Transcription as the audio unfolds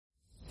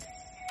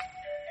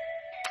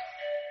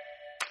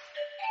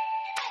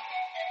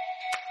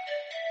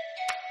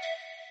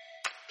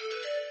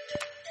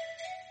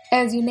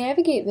As you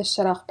navigate the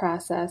shidduch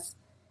process,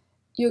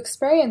 you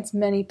experience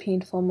many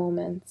painful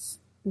moments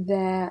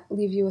that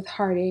leave you with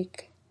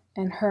heartache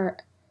and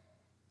hurt,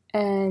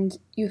 and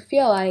you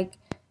feel like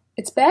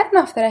it's bad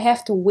enough that I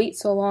have to wait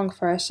so long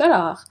for a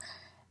shidduch.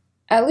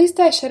 At least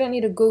I shouldn't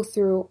need to go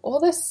through all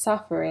this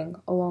suffering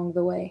along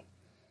the way.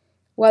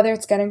 Whether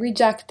it's getting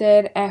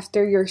rejected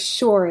after you're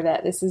sure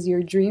that this is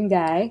your dream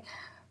guy,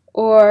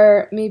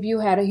 or maybe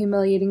you had a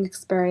humiliating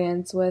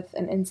experience with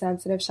an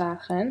insensitive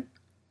shadchan,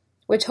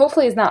 which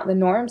hopefully is not the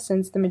norm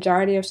since the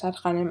majority of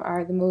shadchanim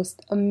are the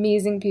most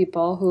amazing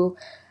people who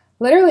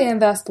literally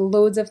invest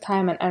loads of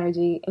time and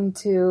energy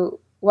into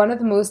one of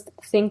the most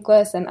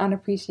thankless and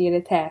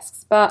unappreciated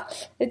tasks.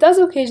 But it does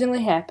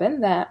occasionally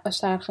happen that a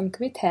shadchan could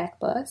be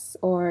tactless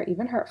or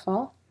even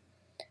hurtful.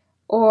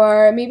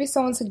 Or maybe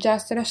someone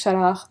suggested a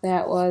shidduch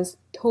that was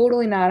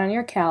totally not on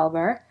your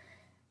caliber,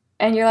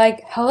 and you're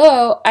like,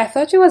 hello, I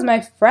thought she was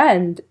my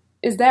friend.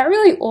 Is that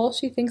really all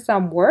she thinks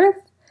I'm worth?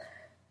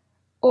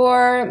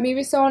 Or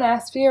maybe someone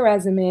asked for your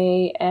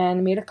resume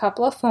and made a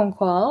couple of phone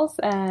calls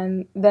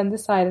and then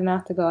decided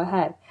not to go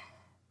ahead.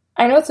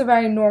 I know it's a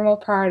very normal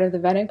part of the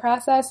vetting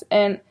process,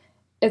 and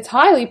it's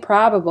highly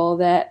probable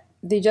that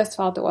they just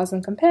felt it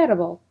wasn't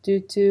compatible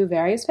due to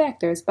various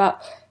factors.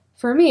 But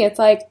for me, it's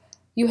like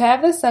you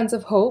have this sense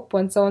of hope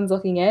when someone's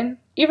looking in,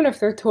 even if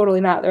they're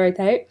totally not the right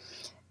type.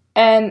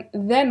 And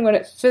then when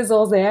it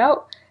fizzles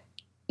out,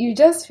 you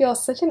just feel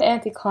such an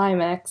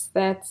anticlimax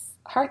that's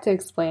hard to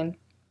explain.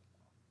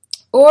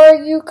 Or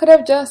you could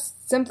have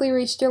just simply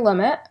reached your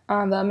limit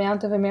on the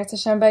amount of Amir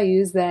Tashem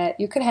Bayuz that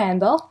you could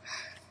handle.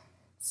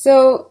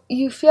 So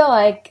you feel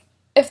like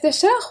if the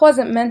shidduch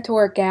wasn't meant to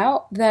work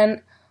out,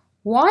 then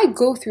why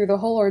go through the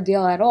whole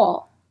ordeal at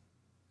all?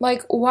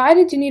 Like, why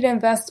did you need to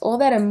invest all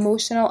that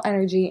emotional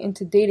energy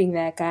into dating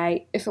that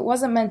guy if it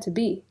wasn't meant to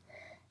be?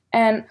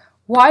 And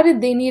why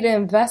did they need to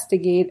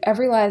investigate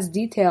every last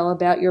detail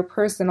about your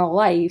personal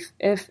life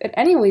if it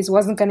anyways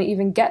wasn't going to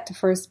even get to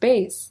first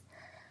base?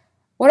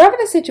 Whatever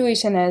the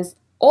situation is,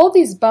 all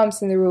these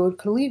bumps in the road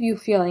could leave you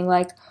feeling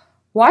like,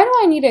 why do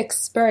I need to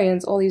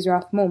experience all these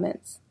rough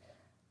moments?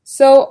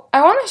 So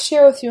I want to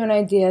share with you an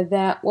idea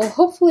that will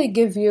hopefully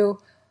give you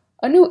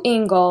a new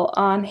angle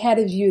on how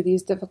to view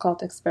these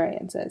difficult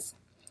experiences.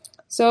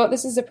 So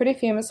this is a pretty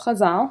famous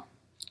chazal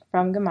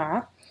from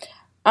Gemara.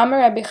 Amar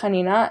Rabbi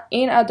Chanina,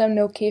 Ein Adam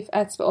Nokef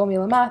Etzva'o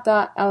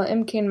Milamata, Ela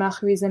Imkein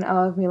Machrizin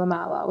Elav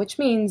Milamala, which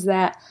means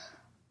that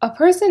a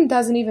person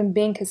doesn't even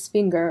bang his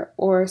finger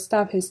or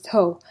stub his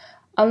toe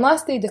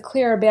unless they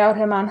declare about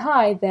him on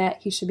high that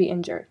he should be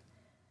injured.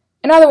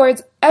 In other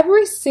words,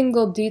 every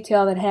single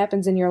detail that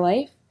happens in your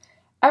life,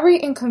 every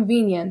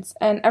inconvenience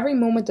and every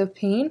moment of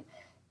pain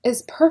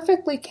is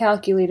perfectly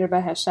calculated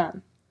by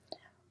Hashem.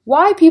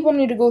 Why people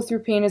need to go through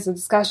pain is a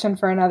discussion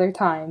for another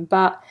time,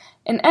 but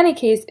in any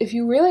case, if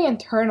you really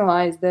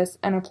internalize this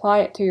and apply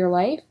it to your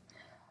life,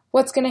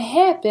 what's going to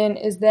happen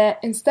is that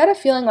instead of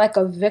feeling like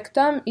a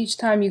victim each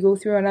time you go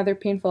through another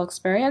painful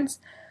experience,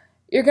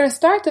 you're going to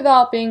start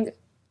developing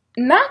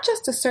not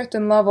just a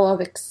certain level of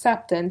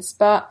acceptance,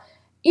 but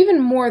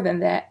even more than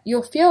that.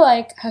 You'll feel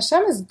like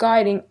Hashem is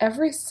guiding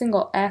every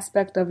single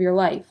aspect of your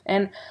life,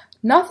 and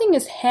nothing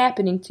is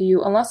happening to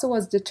you unless it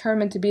was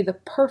determined to be the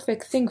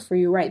perfect thing for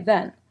you right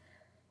then.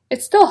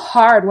 It's still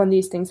hard when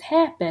these things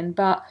happen,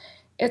 but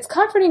it's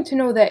comforting to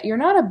know that you're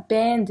not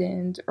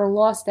abandoned or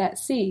lost at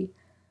sea.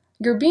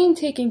 You're being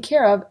taken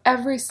care of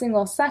every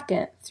single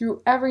second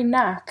through every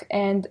knock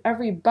and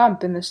every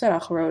bump in the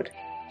shidduch road.